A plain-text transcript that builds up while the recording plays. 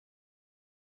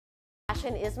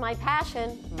fashion is my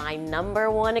passion. My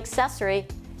 #1 accessory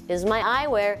is my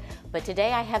eyewear, but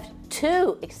today I have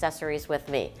 2 accessories with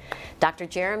me. Dr.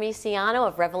 Jeremy Ciano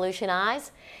of Revolution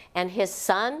Eyes and his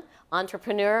son,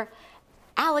 entrepreneur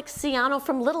Alex Ciano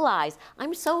from Little Eyes.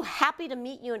 I'm so happy to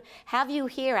meet you and have you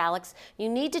here, Alex. You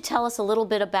need to tell us a little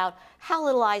bit about how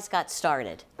Little Eyes got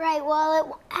started. Right, well,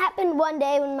 it happened one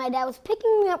day when my dad was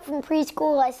picking me up from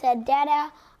preschool. I said,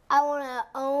 Dada, I want to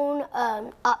own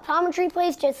an optometry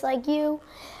place just like you.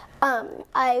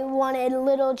 I wanted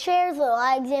little chairs, little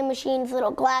eye exam machines,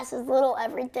 little glasses, little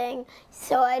everything.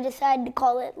 So I decided to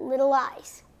call it Little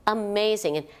Eyes.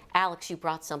 Amazing. And Alex, you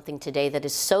brought something today that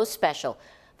is so special.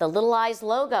 The Little Eyes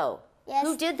logo. Yes.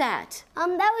 Who did that?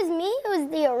 That was me. It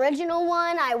was the original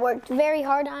one. I worked very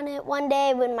hard on it one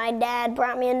day when my dad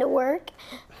brought me into work.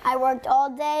 I worked all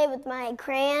day with my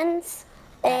crayons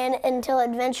and until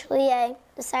eventually I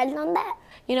decided on that.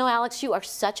 You know, Alex, you are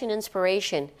such an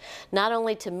inspiration, not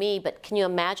only to me, but can you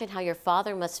imagine how your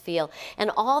father must feel and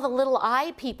all the little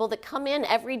eye people that come in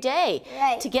every day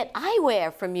to get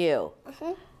eyewear from you.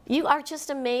 You are just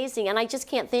amazing, and I just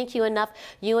can't thank you enough,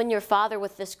 you and your father,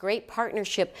 with this great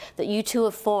partnership that you two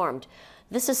have formed.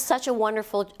 This is such a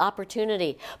wonderful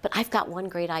opportunity, but I've got one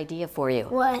great idea for you.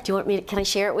 What? Do you want me to, can I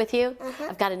share it with you?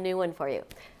 I've got a new one for you.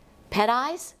 Pet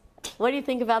eyes? What do you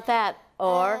think about that?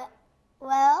 Or?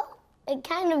 Well, it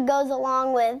kind of goes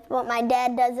along with what my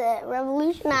dad does at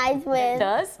Revolution Eyes with. It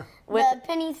does? The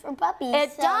pennies for puppies.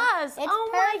 It does. It's oh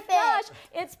perfect. My gosh,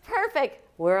 it's perfect.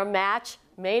 We're a match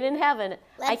made in heaven.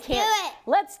 Let's do it.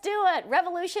 Let's do it.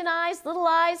 Revolution Eyes, Little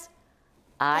Eyes.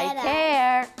 I Pet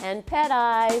care. And Pet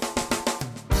Eyes.